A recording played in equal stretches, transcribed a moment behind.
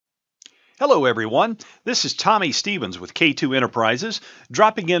Hello everyone, this is Tommy Stevens with K2 Enterprises,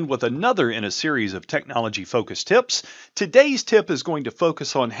 dropping in with another in a series of technology-focused tips. Today's tip is going to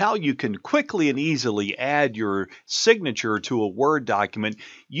focus on how you can quickly and easily add your signature to a Word document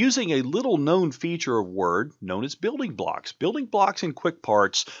using a little-known feature of Word known as Building Blocks. Building Blocks and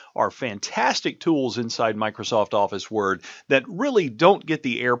QuickParts are fantastic tools inside Microsoft Office Word that really don't get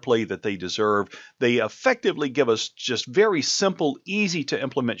the airplay that they deserve. They effectively give us just very simple,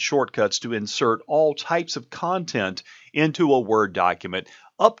 easy-to-implement shortcuts to insert all types of content into a Word document,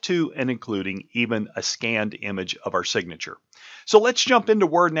 up to and including even a scanned image of our signature. So let's jump into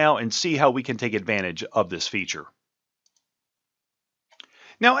Word now and see how we can take advantage of this feature.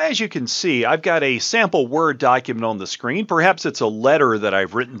 Now, as you can see, I've got a sample Word document on the screen. Perhaps it's a letter that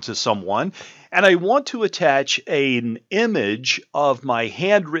I've written to someone, and I want to attach an image of my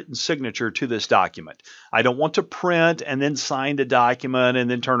handwritten signature to this document. I don't want to print and then sign the document and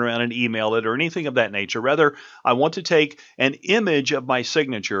then turn around and email it or anything of that nature. Rather, I want to take an image of my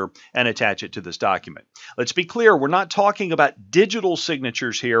signature and attach it to this document. Let's be clear, we're not talking about digital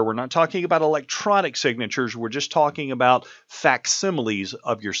signatures here. We're not talking about electronic signatures. We're just talking about facsimiles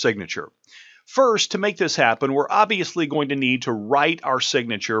of your signature. First, to make this happen, we're obviously going to need to write our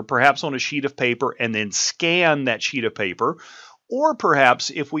signature, perhaps on a sheet of paper, and then scan that sheet of paper. Or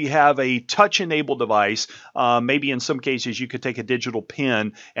perhaps if we have a touch-enabled device, maybe in some cases you could take a digital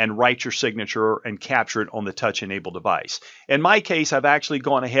pen and write your signature and capture it on the touch-enabled device. In my case, I've actually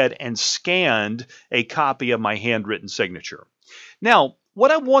gone ahead and scanned a copy of my handwritten signature. Now, what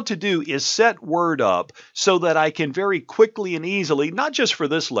I want to do is set Word up so that I can very quickly and easily, not just for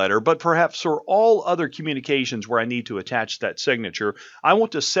this letter, but perhaps for all other communications where I need to attach that signature, I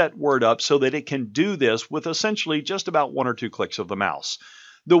want to set Word up so that it can do this with essentially just about one or two clicks of the mouse.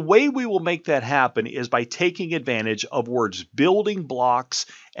 The way we will make that happen is by taking advantage of Word's Building Blocks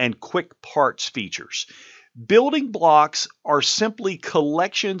and QuickParts features. Building blocks are simply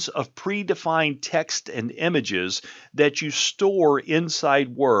collections of predefined text and images that you store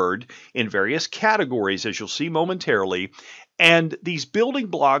inside Word in various categories, as you'll see momentarily. And these building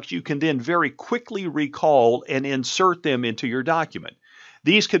blocks you can then very quickly recall and insert them into your document.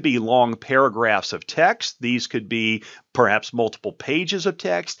 These could be long paragraphs of text. These could be perhaps multiple pages of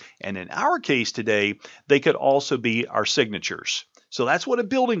text. And in our case today, they could also be our signatures. So that's what a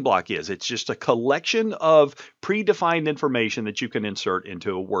building block is. It's just a collection of predefined information that you can insert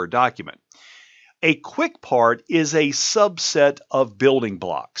into a Word document. A QuickPart is a subset of building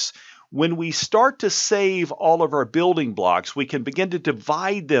blocks. When we start to save all of our building blocks, we can begin to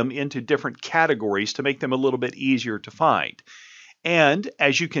divide them into different categories to make them a little bit easier to find. And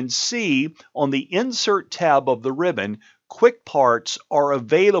as you can see on the Insert tab of the ribbon, QuickParts are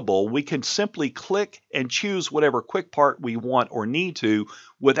available. We can simply click and choose whatever QuickPart we want or need to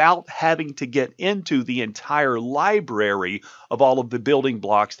without having to get into the entire library of all of the building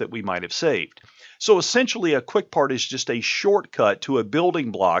blocks that we might have saved. So essentially a QuickPart is just a shortcut to a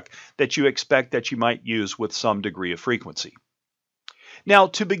building block that you expect that you might use with some degree of frequency. Now,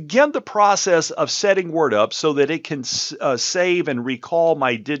 to begin the process of setting Word up so that it can save and recall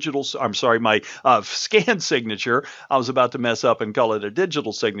my scanned signature, I was about to mess up and call it a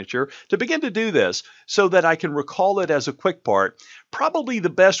digital signature. To begin to do this so that I can recall it as a QuickPart, probably the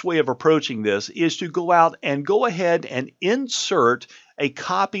best way of approaching this is to go ahead and insert a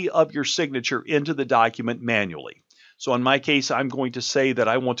copy of your signature into the document manually. So in my case, I'm going to say that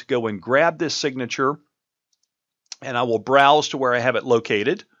I want to go and grab this signature, and I will browse to where I have it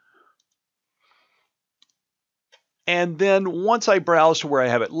located. And then once I browse to where I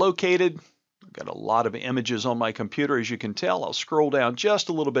have it located, I've got a lot of images on my computer, as you can tell. I'll scroll down just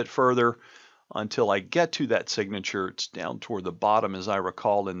a little bit further until I get to that signature. It's down toward the bottom, as I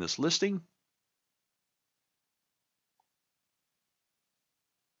recall, in this listing.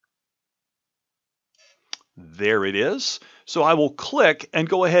 There it is. So I will click and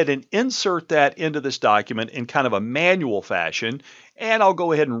go ahead and insert that into this document in kind of a manual fashion, and I'll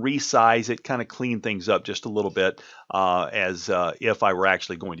go ahead and resize it, kind of clean things up just a little bit as if I were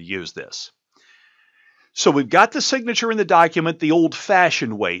actually going to use this. So we've got the signature in the document the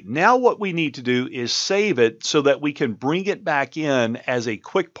old-fashioned way. Now what we need to do is save it so that we can bring it back in as a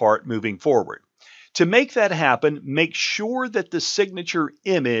QuickPart moving forward. To make that happen, make sure that the signature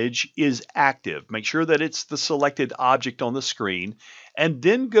image is active. Make sure that it's the selected object on the screen, and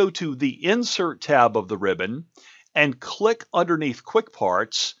then go to the Insert tab of the ribbon and click underneath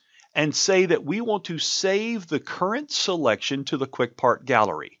QuickParts and say that we want to save the current selection to the QuickPart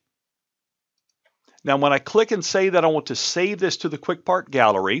gallery. Now, when I click and say that I want to save this to the QuickPart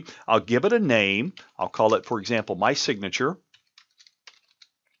gallery, I'll give it a name. I'll call it, for example, my signature.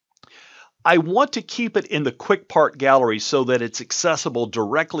 I want to keep it in the QuickPart gallery so that it's accessible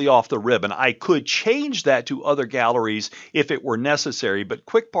directly off the ribbon. I could change that to other galleries if it were necessary, but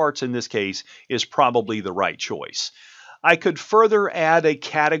QuickParts in this case is probably the right choice. I could further add a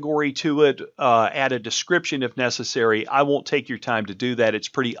category to it, add a description if necessary. I won't take your time to do that. It's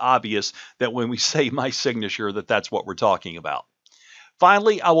pretty obvious that when we say my signature that that's what we're talking about.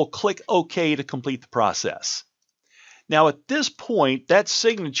 Finally, I will click OK to complete the process. Now at this point, that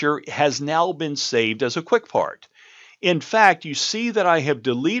signature has now been saved as a QuickPart. In fact, you see that I have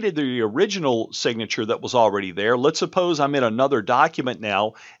deleted the original signature that was already there. Let's suppose I'm in another document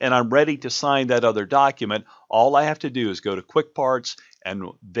now and I'm ready to sign that other document. All I have to do is go to QuickParts and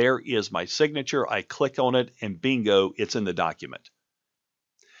there is my signature. I click on it and bingo, it's in the document.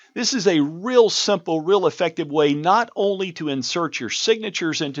 This is a real simple, real effective way not only to insert your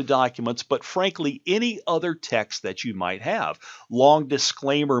signatures into documents, but frankly, any other text that you might have. Long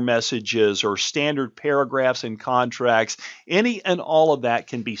disclaimer messages or standard paragraphs in contracts, any and all of that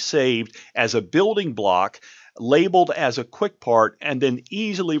can be saved as a building block, labeled as a QuickPart, and then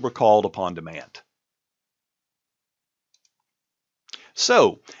easily recalled upon demand.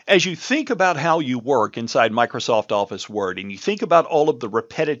 So, as you think about how you work inside Microsoft Office Word, and you think about all of the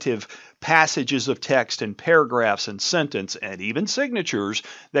repetitive passages of text and paragraphs and sentence and even signatures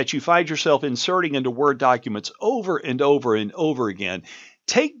that you find yourself inserting into Word documents over and over and over again,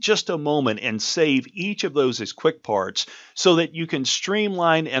 take just a moment and save each of those as QuickParts so that you can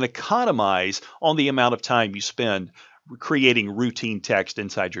streamline and economize on the amount of time you spend creating routine text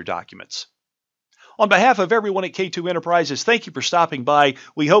inside your documents. On behalf of everyone at K2 Enterprises, thank you for stopping by.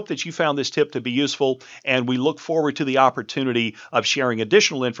 We hope that you found this tip to be useful, and we look forward to the opportunity of sharing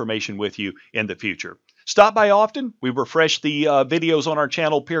additional information with you in the future. Stop by often. We refresh the videos on our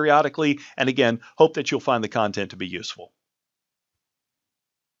channel periodically, and again, hope that you'll find the content to be useful.